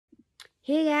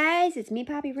Hey guys, it's me,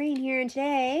 Poppy Rain here, and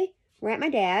today we're at my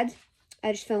dad's.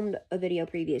 I just filmed a video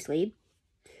previously,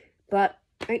 but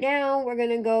right now we're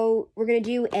gonna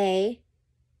do a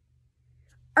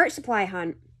art supply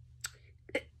hunt.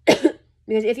 Because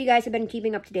if you guys have been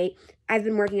keeping up to date, I've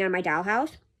been working on my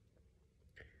dollhouse.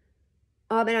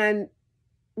 And I'm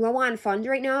low on funds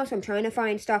right now, so I'm trying to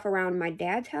find stuff around my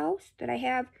dad's house that I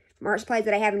have, some art supplies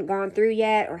that I haven't gone through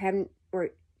yet, or haven't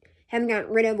gotten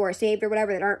rid of or saved or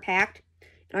whatever that aren't packed.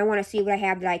 I want to see what I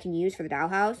have that I can use for the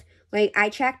dollhouse. Like, I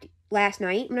checked last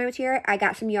night when I was here. I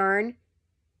got some yarn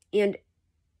and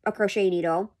a crochet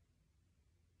needle.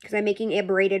 Because I'm making a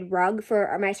braided rug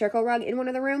for my circle rug in one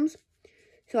of the rooms.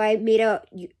 So I made a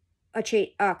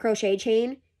crochet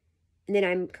chain. And then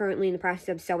I'm currently in the process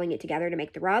of sewing it together to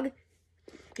make the rug.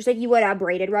 Just like you would a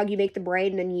braided rug. You make the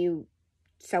braid and then you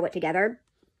sew it together.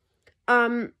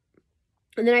 And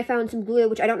then I found some glue,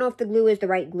 which I don't know if the glue is the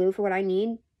right glue for what I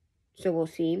need. So we'll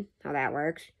see how that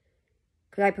works.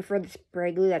 Because I prefer the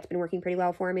spray glue. That's been working pretty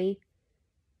well for me.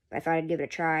 I thought I'd give it a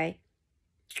try.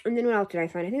 And then what else did I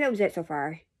find? I think that was it so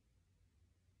far.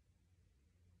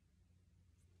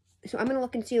 So I'm going to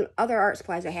look and see what other art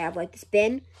supplies I have. Like this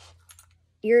bin.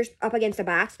 Yours up against the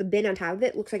box. The bin on top of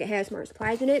it looks like it has some art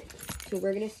supplies in it. So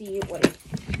we're going to see what is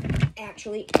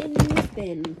actually in this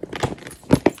bin.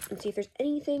 And see if there's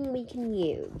anything we can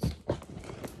use.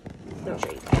 I'll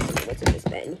show you guys what's in this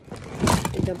bin.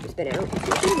 And dump this bin out.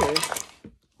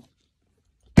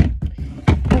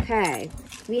 Okay.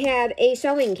 We have a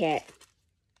sewing kit.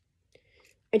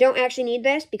 I don't actually need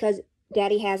this because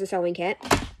Daddy has a sewing kit.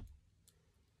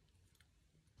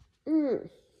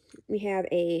 We have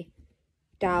a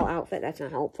doll outfit. That's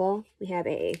not helpful. We have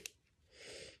a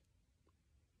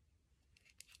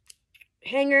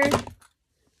hanger.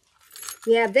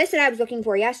 We have this that I was looking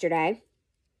for yesterday.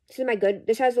 This is my good.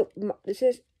 This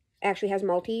actually has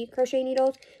multi crochet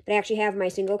needles, but I actually have my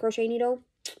single crochet needle.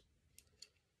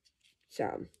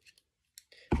 So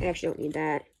I actually don't need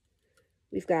that.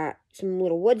 We've got some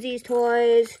little Woodsies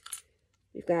toys.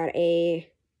 We've got a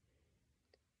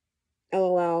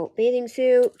LOL bathing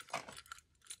suit.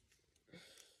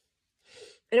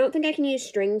 I don't think I can use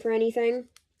string for anything.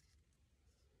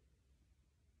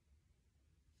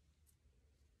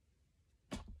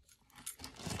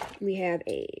 We have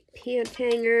a pant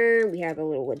hanger. We have a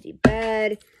little Woodsy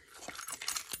bed.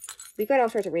 We've got all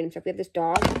sorts of random stuff. We have this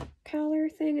dog collar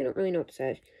thing. I don't really know what this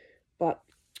says. But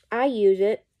I use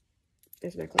it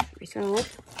as a necklace for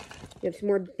myself. We have some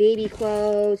more baby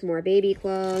clothes. More baby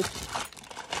clothes.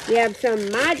 We have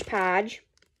some Mod Podge.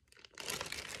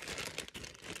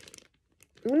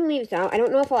 I'm going to leave this out. I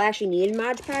don't know if I'll actually need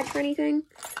Mod Podge for anything.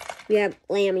 We have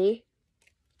Lammy.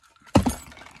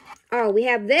 Oh, we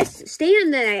have this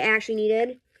stand that I actually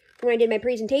needed when I did my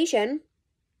presentation.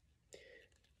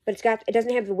 But it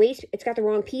doesn't have the waist, it's got the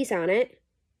wrong piece on it.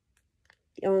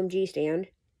 The OMG stand.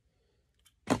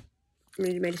 I'm going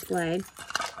to do my display.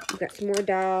 We've got some more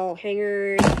doll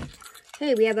hangers.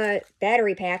 Hey, we have a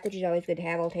battery pack, which is always good to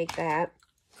have. I'll take that.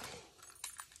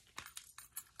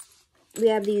 We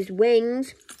have these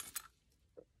wings.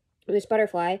 This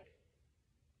butterfly.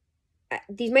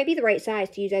 These might be the right size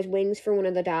to use as wings for one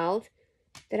of the dolls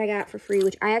that I got for free,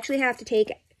 which I actually have to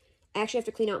take. I actually have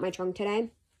to clean out my trunk today.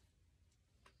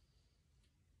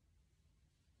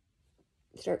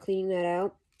 Start cleaning that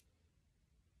out.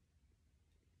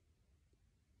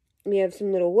 We have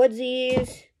some little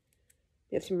Woodsies.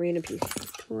 We have some random pieces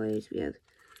of toys. We have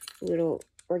a little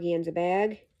organza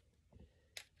bag.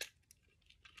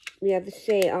 We have this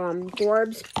say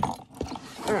Dorbs.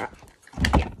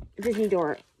 Yeah, Disney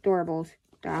Doorables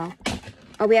doll.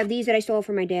 Oh, we have these that I stole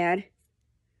from my dad.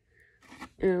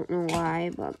 I don't know why,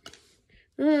 but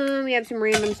we have some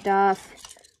random stuff.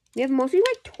 We have mostly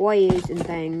like toys and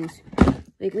things.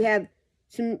 Like we have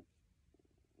some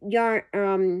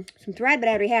yarn, some thread, but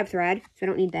I already have thread, so I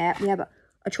don't need that. We have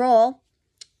a troll.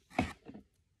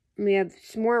 We have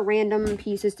some more random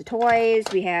pieces to toys.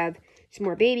 We have some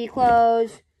more baby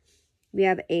clothes. We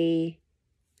have a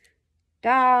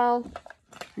doll.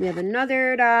 We have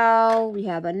another doll. We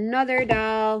have another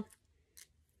doll.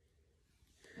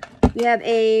 We have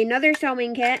another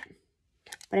sewing kit.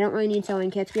 But I don't really need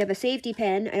sewing kits. We have a safety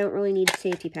pin. I don't really need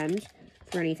safety pins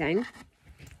for anything.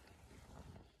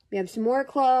 We have some more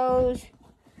clothes.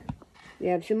 We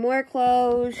have some more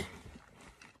clothes.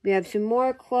 We have some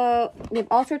more clothes. We have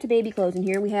all sorts of baby clothes in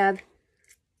here. We have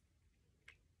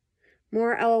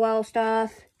more LOL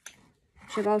stuff.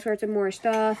 We have all sorts of more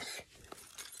stuffs.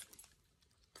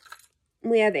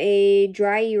 We have a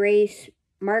dry erase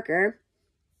marker.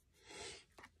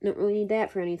 Don't really need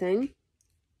that for anything.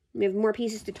 We have more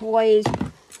pieces to toys.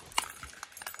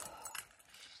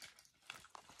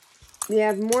 We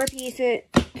have more pieces.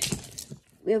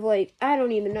 We have, like, I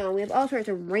don't even know. We have all sorts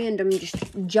of random just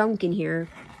junk in here.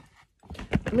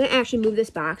 I'm going to actually move this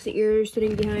box that you're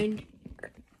sitting behind.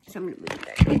 So I'm going to move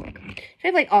that real quick. So I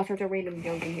have, like, all sorts of random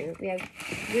junk in here. We're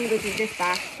going to go through this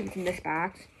box, what's in this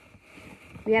box.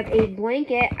 We have a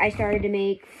blanket I started to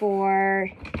make for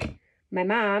my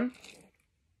mom.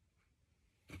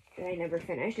 That I never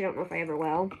finished. I don't know if I ever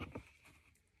will.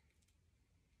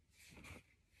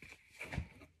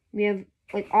 We have,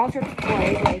 like, all sorts of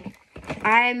toys. Like,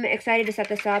 I'm excited to set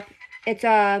this up. It's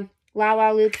a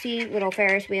Lala Loopsy little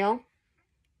Ferris wheel.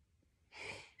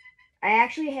 I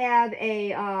actually have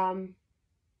a, I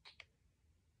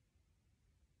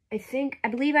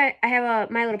believe I have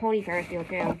a My Little Pony Ferris wheel,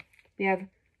 too. We have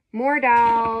more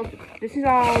dolls. This is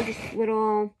all just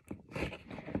little, I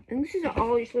think this is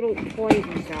all just little toys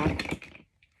and stuff.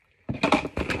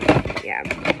 Yeah.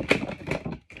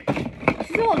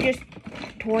 This is all just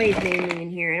toys mainly in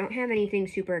here. I don't have anything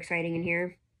super exciting in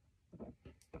here.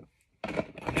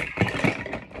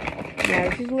 Yeah,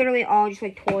 this is literally all just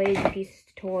like toys and pieces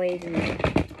of toys and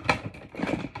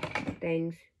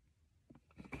things.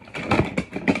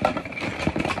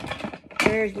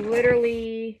 There's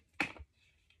literally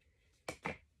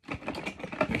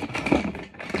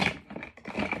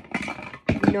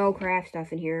no craft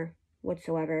stuff in here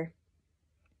whatsoever.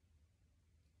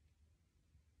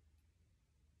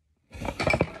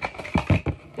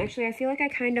 Actually, I feel like I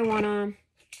kind of want to...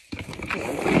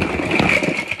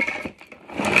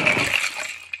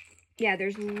 Yeah,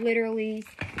 there's literally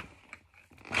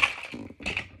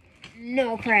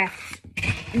no craft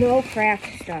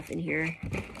stuff in here.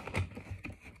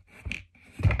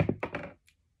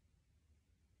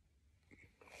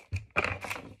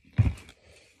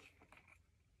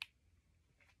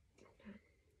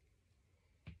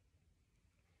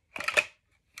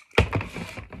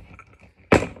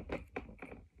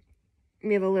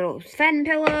 We have a little Sven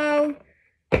pillow.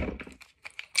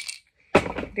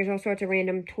 There's all sorts of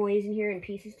random toys in here and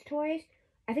pieces to toys.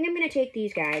 I think I'm going to take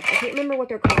these guys. I can't remember what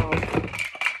they're called.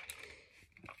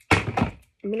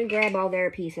 I'm going to grab all their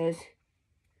pieces.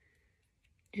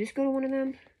 Does this go to one of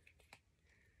them?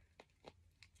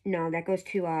 No, that goes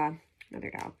to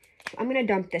another doll. So I'm going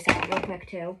to dump this out real quick,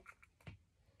 too.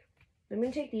 I'm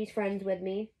going to take these friends with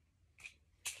me.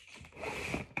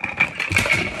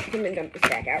 I'm going to dump this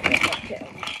back out real quick, too.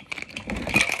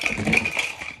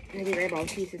 Maybe grab all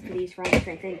the pieces for these friends.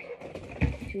 I think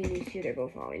between these two, they're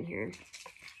both all in here.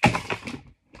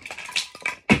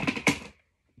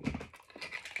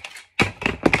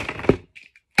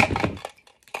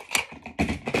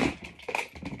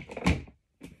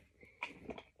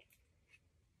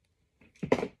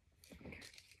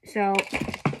 So,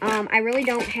 I really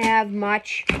don't have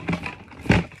much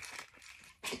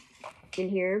in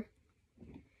here.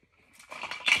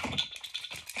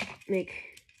 Like,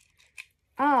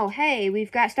 oh, hey,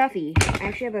 we've got Stuffy. I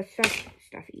actually have a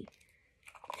Stuffy.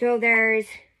 So there's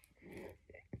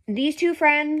these two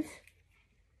friends,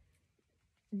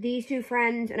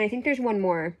 and I think there's one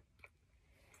more.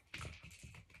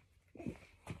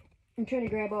 I'm trying to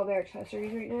grab all their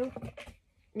accessories right now.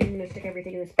 I'm going to stick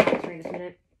everything in this box right this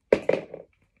minute.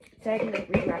 So I can like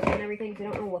redress and everything, because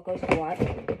I don't know what goes to what.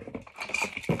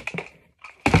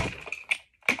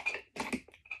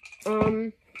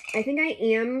 I think I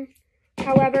am,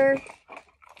 however,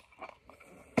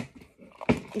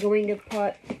 going to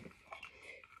put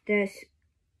this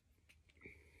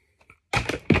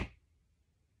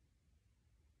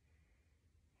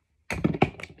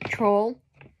troll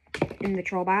in the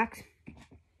troll box.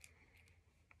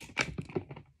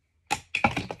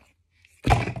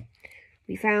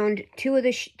 We found two of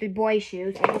the boy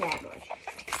shoes. I don't know that much.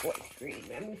 Boy's green.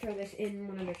 I'm going to throw this in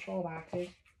one of the troll boxes.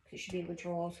 It should be good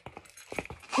trolls.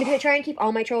 I'm going to try and keep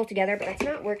all my trolls together, but that's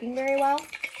not working very well.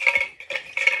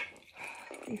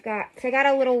 We've got, so I got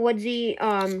a little woodsy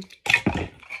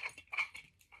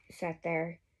set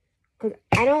there. Because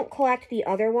I don't collect the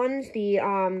other ones, the,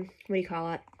 what do you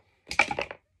call it?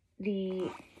 The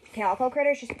calico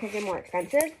critters, just because they're more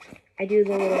expensive. I do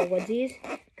the little woodsies,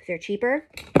 because they're cheaper.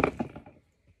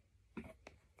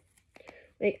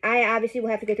 Like, I obviously will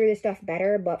have to go through this stuff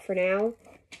better, but for now,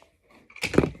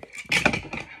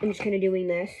 I'm just kind of doing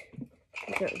this.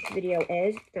 That's not what this video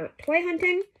is. It's not toy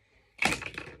hunting.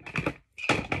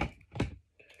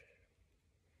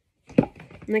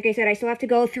 And like I said, I still have to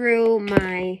go through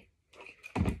my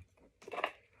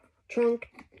trunk.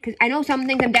 Because I know some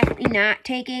things I'm definitely not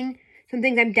taking. Some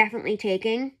things I'm definitely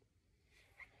taking.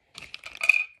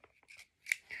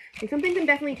 Like, some things I'm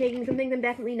definitely taking. Some things I'm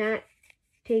definitely not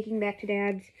taking back to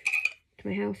Dad's, to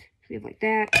my house. we have like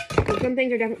that. So some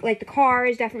things are definitely, like the car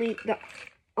is definitely, the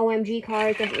OMG car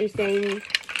is definitely staying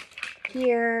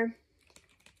here.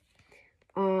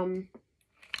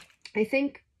 I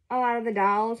think a lot of the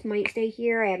dolls might stay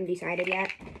here. I haven't decided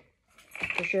yet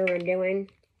for sure what I'm doing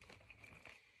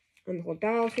on the whole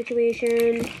doll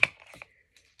situation.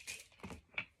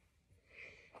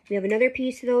 We have another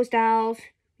piece of those dolls.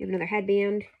 We have another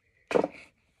headband.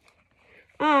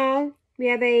 Oh, we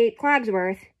have a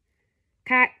Cogsworth.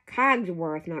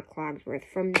 Cogsworth, not Clogsworth,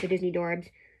 from the Disney Dorbs.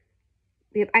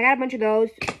 I got a bunch of those.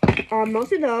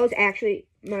 Most of those, actually,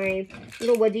 my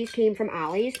little woodies came from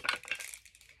Ollie's.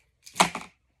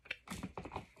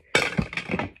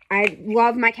 I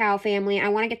love my cow family. I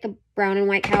want to get the brown and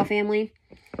white cow family.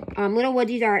 Little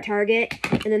woodies are at Target.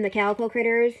 And then the calico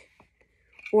critters,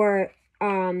 or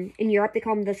in Europe, they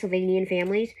call them the Sylvanian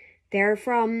families. They're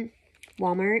from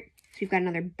Walmart. So we've got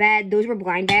another bed. Those were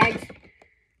blind bags.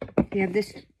 We have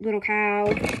this little cow.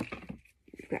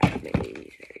 We've got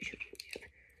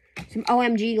some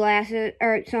OMG glasses,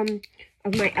 or some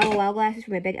of my LOL glasses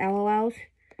for my big LOLs.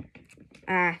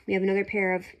 We have another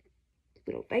pair of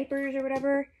little diapers or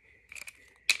whatever.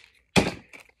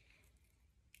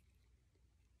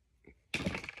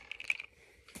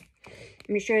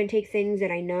 I'm just trying to take things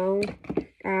that I know.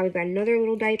 We've got another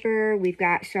little diaper. We've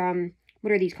got some,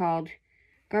 what are these called?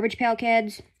 Garbage Pail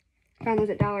Kids. Found those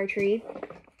at Dollar Tree.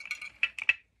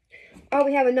 Oh,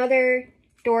 we have another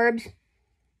Dorbs.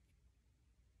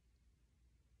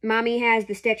 Mommy has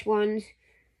the Stitch ones.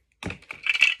 We've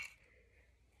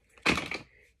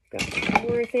got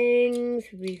more things.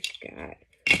 We've got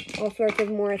all sorts of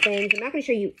more things. I'm not going to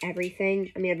show you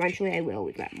everything. I mean, eventually I will.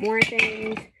 We've got more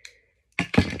things.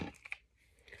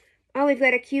 Oh, we've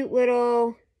got a cute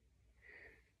little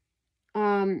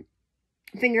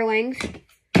fingerlings.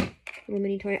 Little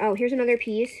mini toy. Oh, here's another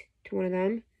piece to one of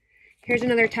them. Here's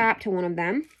another top to one of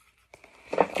them.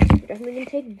 We're definitely going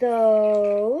to take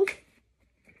those.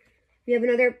 We have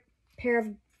another pair of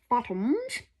bottoms.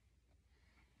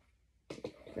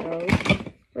 So,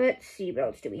 let's see, what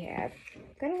else do we have?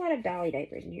 Got a lot of dolly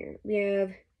diapers in here. We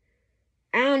have,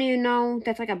 I don't even know,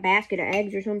 that's like a basket of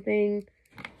eggs or something.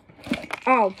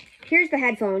 Oh, here's the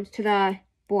headphones to the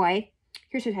boy.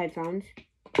 Here's his headphones.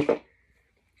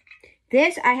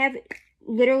 This, I have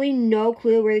literally no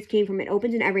clue where this came from. It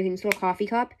opens in everything. It's a little coffee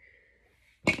cup.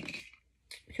 So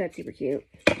that's super cute.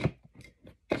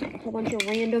 A whole bunch of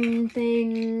random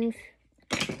things.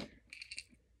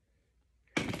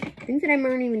 Things that I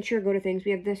aren't even sure go to things.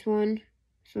 We have this one.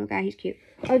 So, guy, he's cute.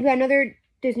 Oh, we've got another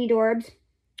Disney Dorbs.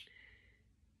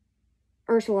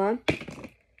 Ursula.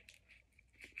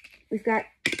 We've got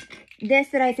this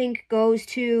that I think goes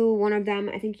to one of them.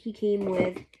 I think he came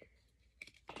with.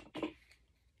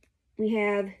 We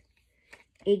have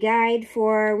a guide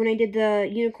for when I did the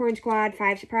Unicorn Squad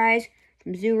 5 surprise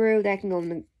from Zuru. That can go in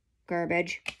the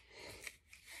garbage.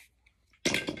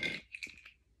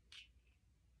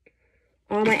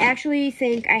 I actually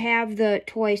think I have the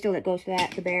toy still that goes to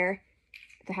that, the bear,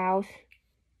 at the house.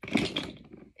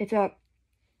 It's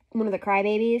one of the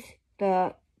Crybabies,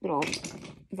 the little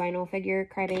vinyl figure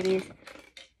Crybabies.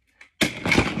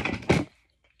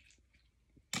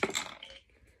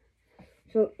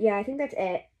 So, yeah, I think that's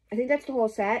it. I think that's the whole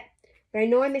set. But I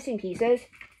know I'm missing pieces.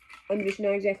 I'm just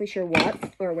not exactly sure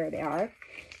what or where they are.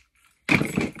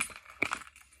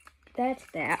 That's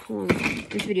that. Hold on.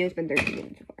 This video's been 13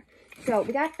 minutes so far. So,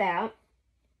 we got that.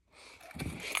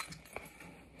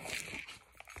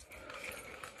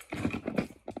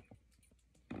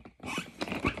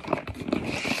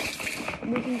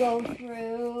 We can go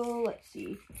through, let's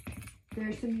see.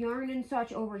 There's some yarn and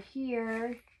such over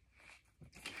here.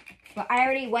 But I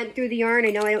already went through the yarn.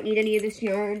 I know I don't need any of this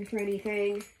yarn for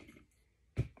anything.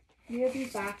 We have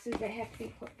these boxes that have to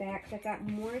be put back. So I've got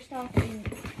more stuff in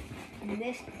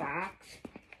this box.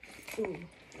 Ooh,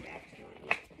 that's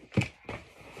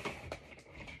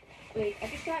Wait, I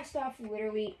just got stuff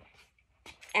literally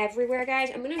everywhere, guys.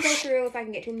 I'm going to go through if I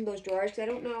can get to those drawers, because I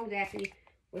don't know exactly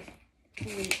what's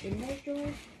in those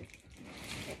drawers.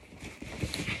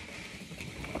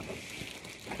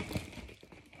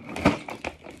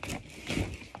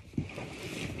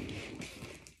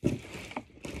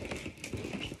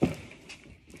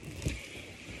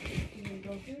 I'm going to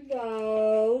go through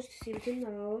those to see what's in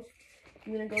those.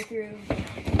 I'm going to go through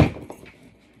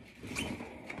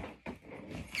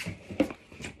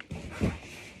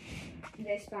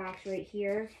this box right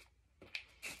here.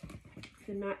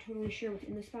 I'm not totally sure what's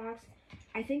in this box.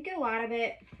 I think a lot of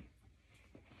it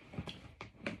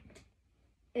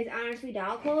is honestly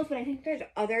doll clothes, but I think there's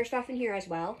other stuff in here as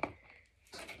well.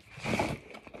 So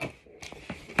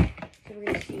we're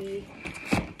going to see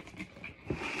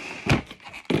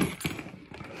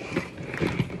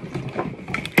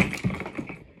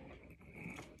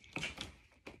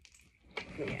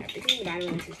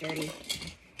is dirty.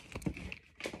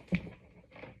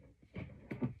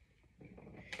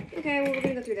 Okay, well, we're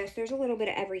gonna go through this. There's a little bit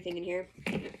of everything in here.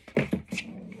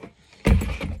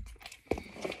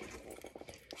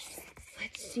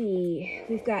 Let's see.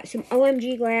 We've got some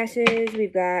OMG glasses.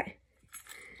 We've got...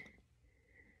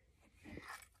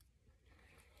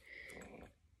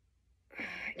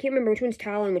 I can't remember which one's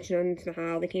towel and which one's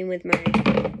Nahal. They came with my...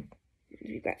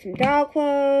 We've got some doll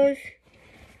clothes.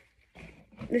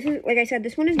 This is, like I said,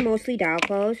 this one is mostly doll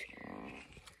clothes.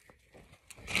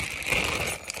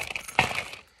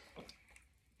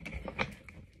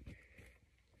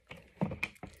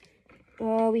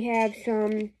 We have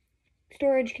some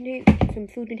storage some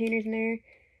food containers in there.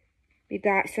 We've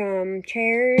got some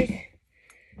chairs.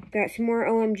 We've got some more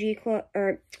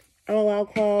LOL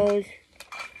clothes.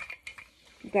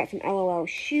 We've got some LOL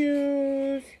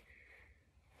shoes.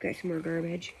 We've got some more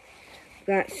garbage. We've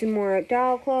got some more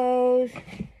doll clothes.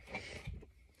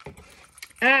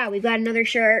 We've got another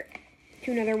shirt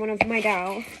to another one of my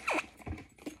dolls.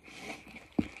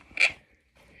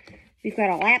 We've got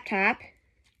a laptop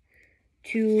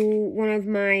to one of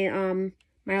my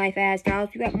My Life As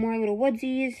dolls. We've got more little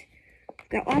woodsies. We've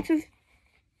got lots of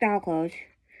doll clothes.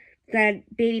 We've got a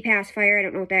baby pacifier. I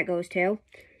don't know what that goes to.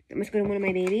 That must go to one of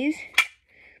my babies.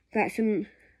 We've got some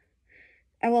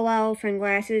LOL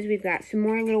sunglasses. We've got some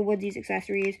more little woodsies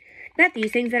accessories. We've got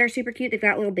these things that are super cute. They've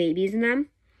got little babies in them.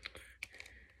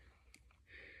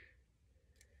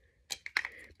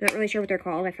 Not really sure what they're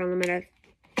called. I found them at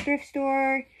a thrift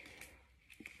store.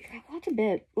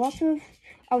 Lots of...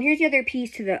 Oh, here's the other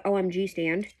piece to the OMG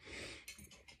stand.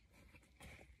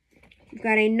 We've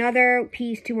got another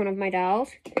piece to one of my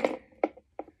dolls.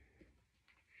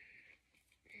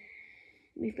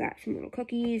 We've got some little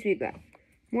cookies. We've got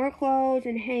more clothes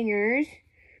and hangers.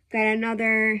 Got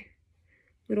another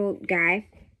little guy.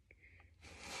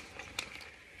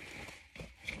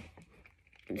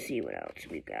 Let's see what else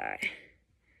we've got.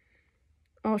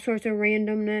 All sorts of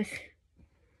randomness.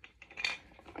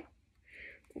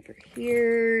 Over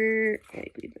here,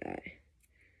 like we've got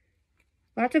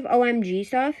lots of OMG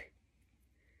stuff.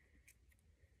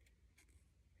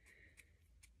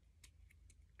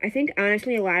 I think,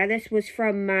 honestly, a lot of this was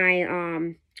from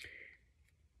my,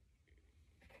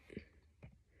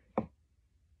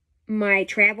 my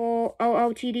travel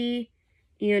OOTD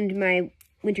and my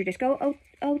winter disco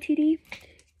OOTD.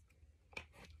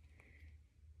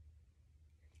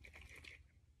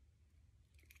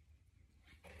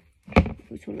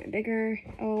 It's one of my bigger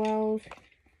LOLs.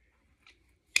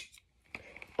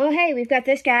 Oh, hey, we've got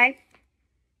this guy.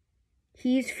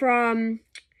 He's from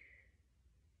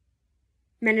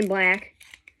Men in Black.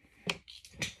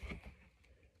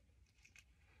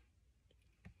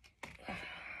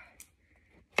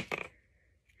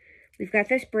 We've got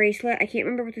this bracelet. I can't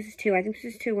remember what this is to. I think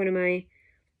this is to one of my...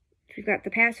 We've got the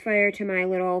pacifier to my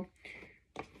little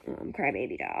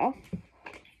crybaby doll.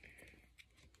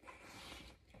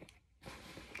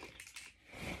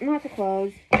 Lots of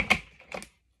clothes.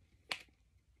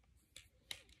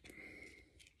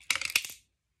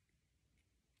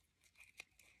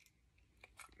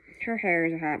 Her hair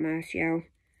is a hot mess, yo.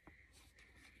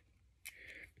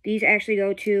 These actually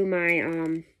go to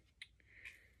my,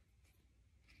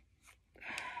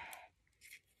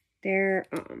 they're,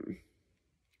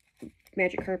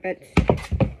 magic carpets.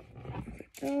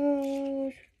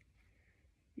 Those.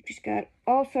 We've just got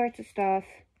all sorts of stuff.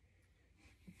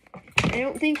 I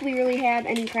don't think we really have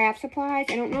any craft supplies.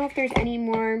 I don't know if there's any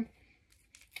more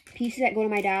pieces that go to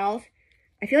my dolls.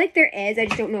 I feel like there is. I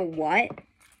just don't know what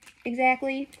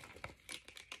exactly.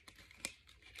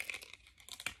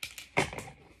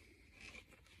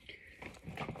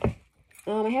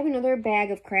 I have another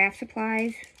bag of craft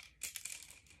supplies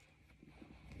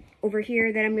over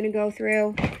here that I'm going to go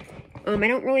through. I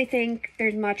don't really think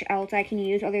there's much else I can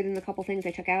use other than the couple things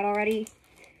I took out already.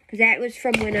 Because that was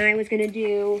from when I was going to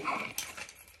do...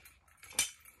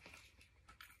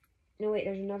 No, wait,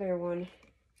 there's another one.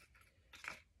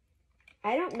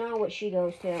 I don't know what she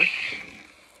goes to.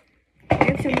 I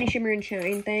have so many Shimmer and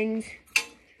Shine things.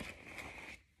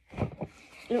 I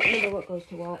don't remember what goes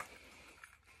to what.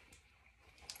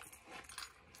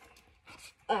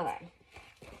 Alright.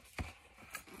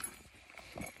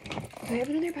 So I have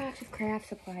another box of craft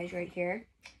supplies right here.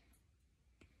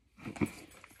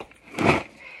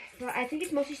 So I think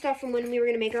it's mostly stuff from when we were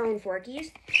going to make our own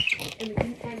Forkies. And we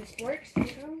couldn't find the sporks to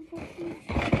make our own Forkies.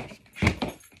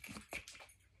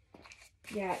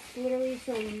 Yeah, it's literally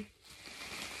some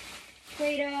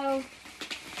Play-Doh,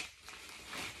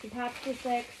 some popsicle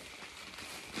sticks,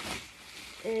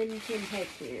 and some pipe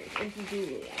cleaners, and some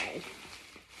googly eyes.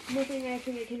 Nothing I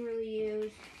think I can really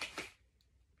use.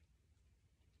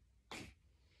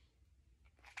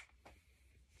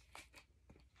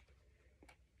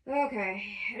 Okay,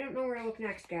 I don't know where to look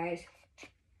next, guys.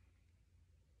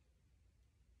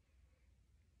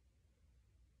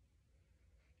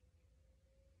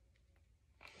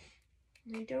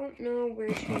 I don't know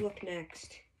where to look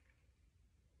next.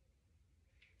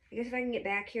 I guess if I can get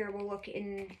back here, we'll look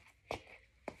in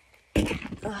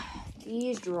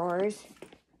these drawers.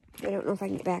 I don't know if I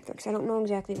can get back there because I don't know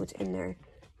exactly what's in there.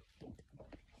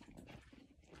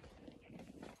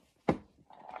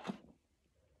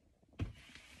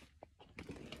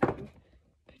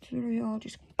 It's literally all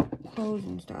just clothes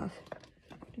and stuff.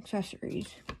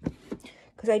 Accessories.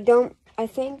 Because I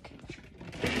think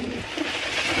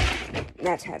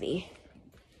that's heavy.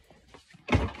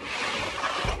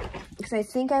 Because I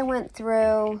think I went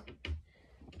through,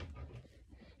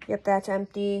 yep, that's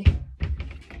empty.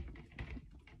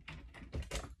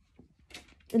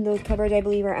 And those cupboards, I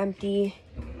believe, are empty.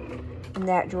 And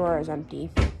that drawer is empty.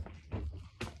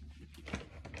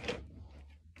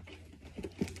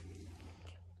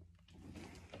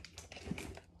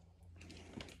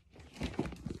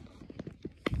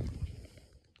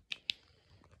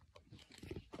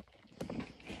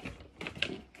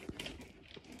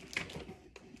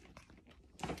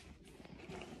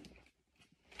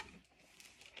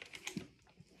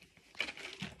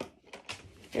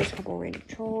 There's a couple random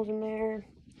trolls in there.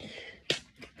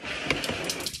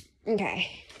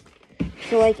 Okay.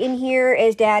 So, like, in here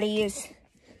is Daddy's,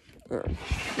 in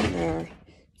there.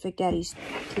 It's like Daddy's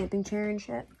camping chair and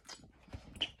shit.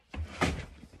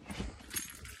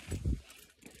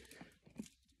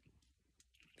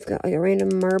 It's got, like, a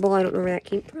random marble. I don't know where that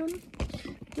came from.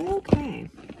 Okay.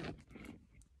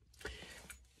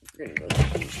 We're gonna go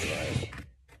through these drawers.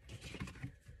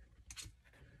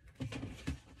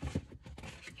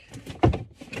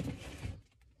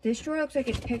 This drawer looks like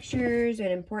it's pictures and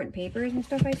important papers and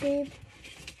stuff I saved.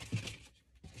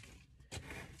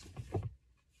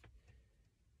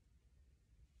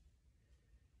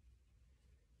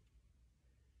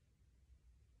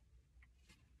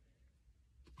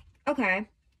 Okay.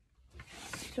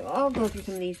 So I'll go through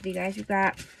some of these with you guys. We've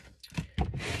got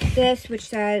this, which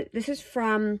says, this is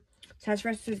from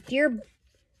Sassafras. It says, Dear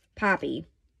Poppy,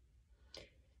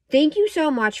 thank you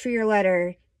so much for your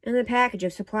letter and the package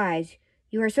of supplies.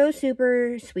 You are so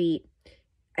super sweet.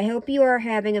 I hope you are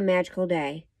having a magical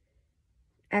day.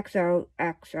 XO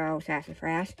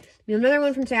Sassafras. We have another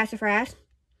one from Sassafras.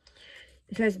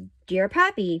 It says, Dear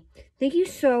Poppy, thank you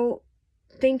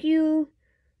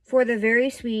for the very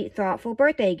sweet, thoughtful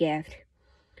birthday gift.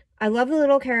 I love the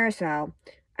little carousel.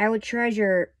 I will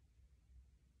treasure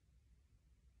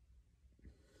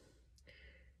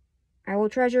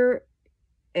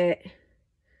it.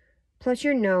 Plus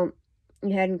your note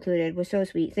you had included was so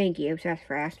sweet. Thank you,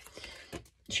 Sassafras.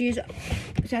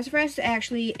 Sassafras is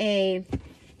actually a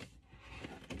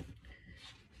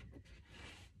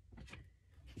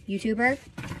YouTuber.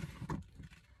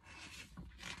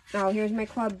 Oh, here's my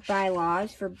club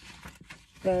bylaws for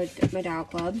my doll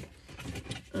club.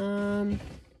 Trying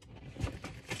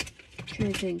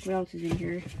to think what else is in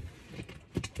here.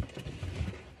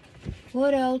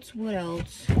 What else?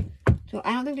 So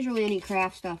I don't think there's really any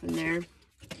craft stuff in there.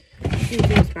 Let's see what's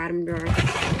in this bottom drawer.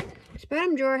 This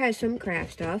bottom drawer has some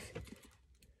craft stuff.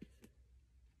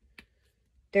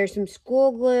 There's some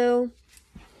school glue.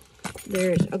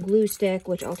 There's a glue stick,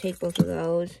 which I'll take both of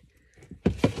those.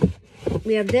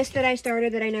 We have this that I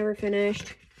started that I never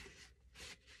finished.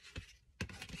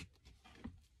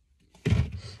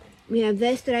 We have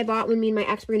this that I bought when me and my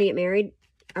ex were going to get married.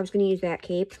 I was going to use that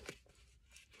cape.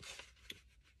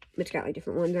 It's got like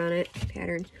different ones on it,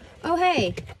 patterns. Oh,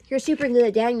 hey, here's super glue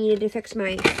that Dad needed to fix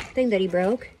my thing that he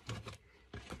broke.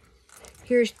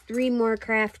 Here's 3 more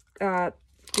craft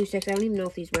glue sticks. I don't even know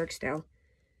if these work still.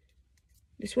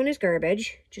 This one is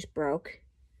garbage, just broke.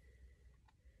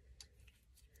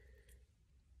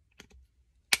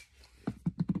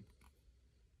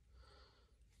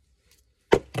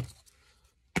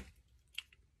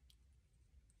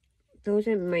 Those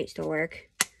might still work.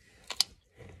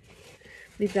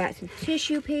 We've got some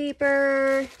tissue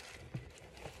paper.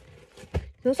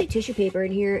 Mostly tissue paper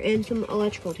in here and some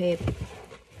electrical tape.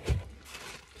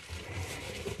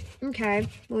 Okay,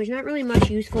 well there's not really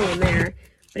much useful in there.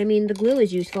 But I mean, the glue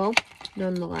is useful,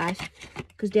 nonetheless.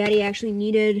 Because Daddy actually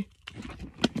needed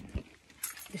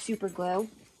the super glue.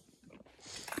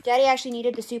 Daddy actually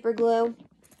needed the super glue.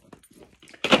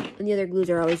 And the other glues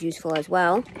are always useful as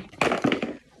well.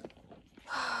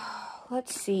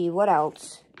 Let's see, what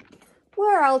else?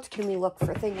 Where else can we look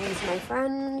for things, my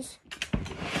friends?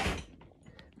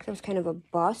 That was kind of a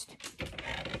bust.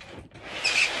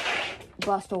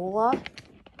 Bustiola.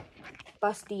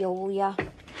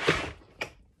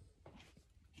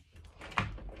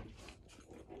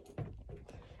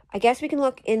 I guess we can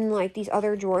look in, like, these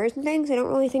other drawers and things. I don't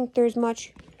really think there's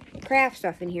much craft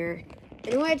stuff in here. I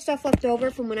know I had stuff left over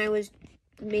from when I was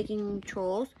making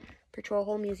trolls for Troll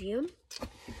Hole Museum.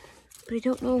 But I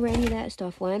don't know where any of that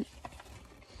stuff went.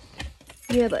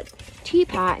 You have a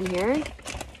teapot in here.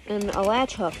 And a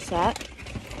latch hook set.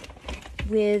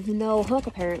 With no hook,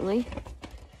 apparently.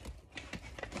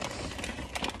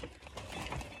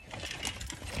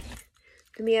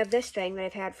 Then we have this thing that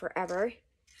I've had forever.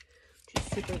 Which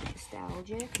is super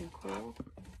nostalgic and cool.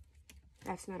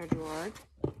 That's not a drawer.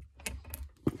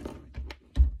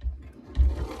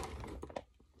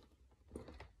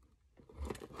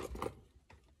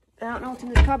 I don't know what's in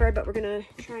this cupboard, but we're going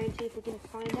to try and see if we can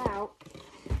find out.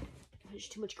 There's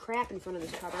too much crap in front of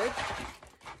this cupboard.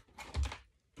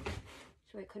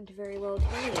 So I couldn't very well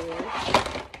tell you.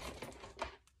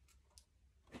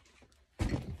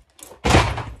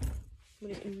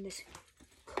 What is in this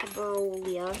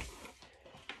cupboard?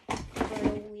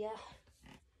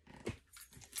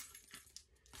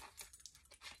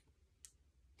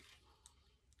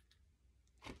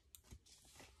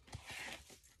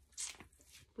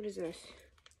 What is this?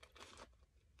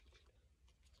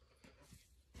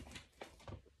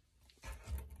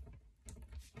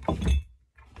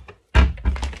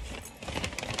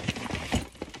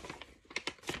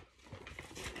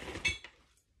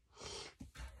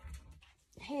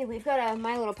 Hey, we've got a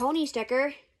My Little Pony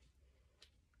sticker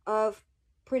of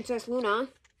Princess Luna.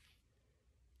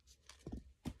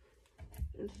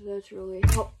 And so that's really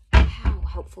how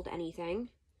helpful to anything.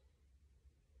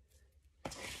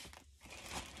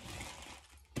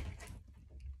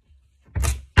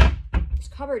 This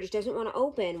cupboard just doesn't want to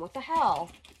open. What the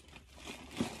hell?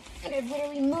 Like, I've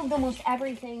literally moved almost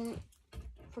everything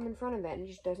from in front of it and it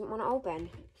just doesn't want to open.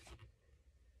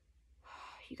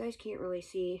 You guys can't really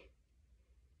see.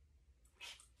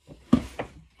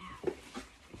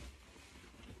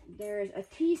 There's a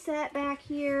tea set back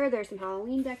here. There's some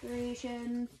Halloween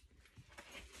decorations.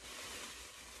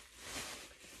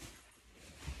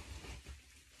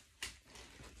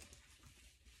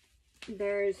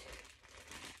 There's,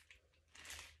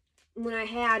 when I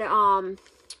had an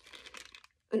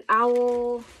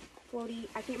owl floaty,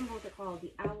 I can't remember what they're called,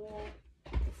 the owl,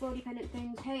 the floaty pendant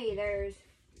things. Hey, there's,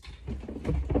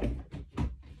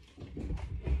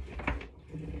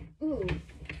 ooh.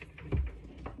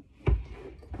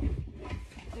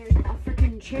 There's a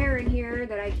freaking chair in here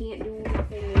that I can't do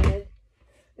anything with.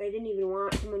 That I didn't even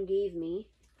want. Someone gave me.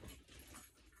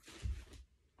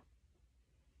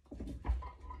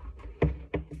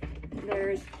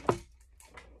 There's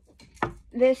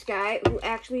this guy who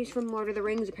actually is from Lord of the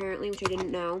Rings apparently, which I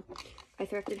didn't know. I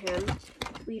thrifted him.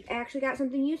 We've actually got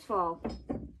something useful.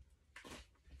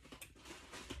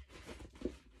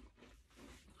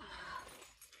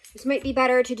 This might be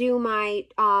better to do my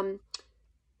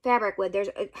fabric with. There's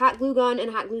a hot glue gun and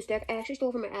a hot glue stick. I actually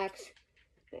stole from my ex.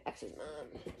 My ex's mom.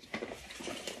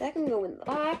 That can go in the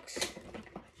box.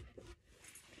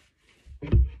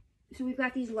 So we've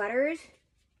got these letters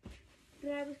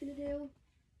that I was going to do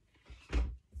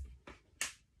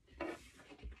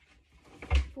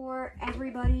for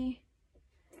everybody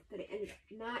that I ended up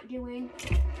not doing.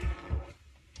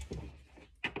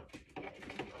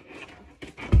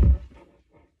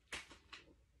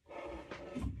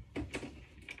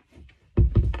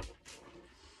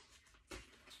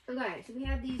 Okay, so we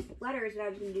have these letters that I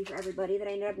was going to do for everybody that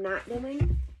I ended up not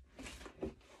doing.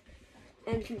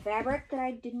 And some fabric that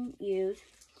I didn't use.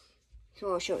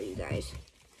 So I'll show you guys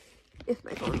if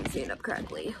my phone can stand up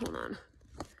correctly. Hold on.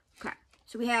 Okay,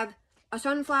 so we have a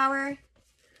sunflower,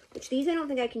 which these I don't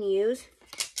think I can use.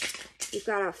 We've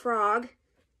got a frog,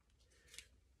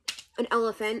 an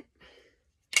elephant,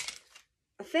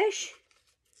 a fish,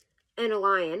 and a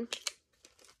lion.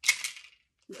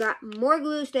 We've got more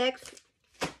glue sticks.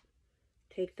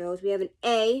 Take those. We have an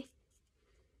A.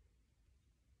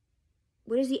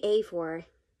 What is the A for?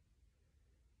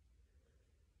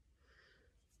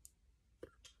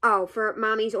 Oh, for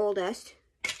Mommy's oldest.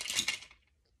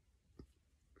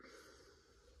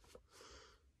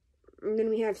 And then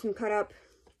we have some cut up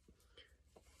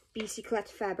bicyclette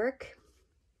fabric.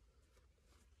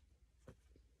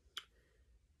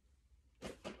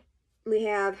 We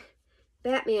have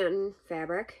Batman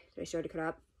fabric that I started to cut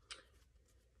up.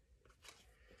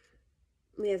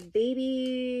 We have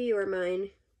Baby You're Mine.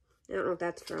 I don't know what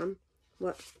that's from.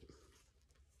 What?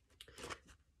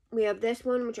 We have this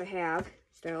one, which I have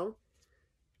still.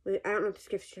 I don't know if this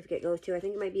gift certificate goes to. I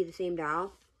think it might be the same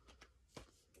doll.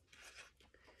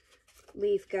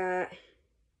 We've got...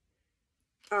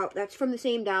 Oh, that's from the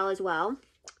same doll as well.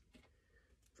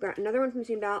 We've got another one from the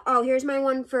same doll. Oh, here's my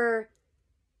one for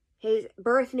His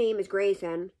birth name is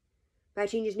Grayson, but I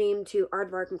changed his name to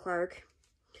Aardvark and Clark.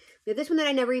 We have this one that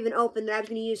I never even opened that I was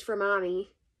going to use for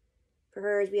Mommy. For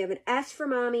hers, we have an S for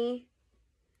Mommy.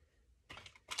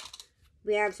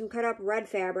 We have some cut up red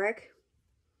fabric.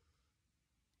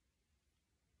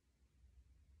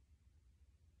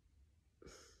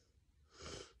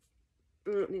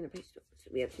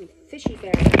 We have some fishy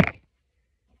fabric.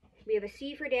 We have a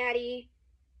C for Daddy.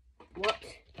 Whoops.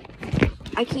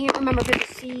 I can't remember if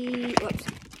it's a C. Whoops.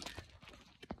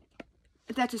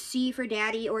 If that's a C for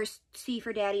Daddy or C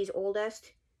for Daddy's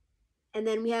oldest. And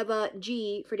then we have a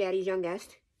G for Daddy's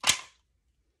youngest.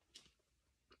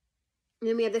 And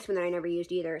then we have this one that I never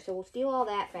used either. So we'll steal all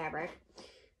that fabric.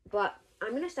 But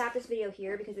I'm going to stop this video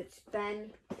here because it's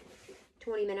been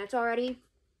 20 minutes already.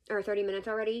 Or 30 minutes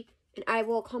already. And I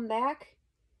will come back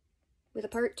with a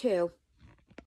part 2.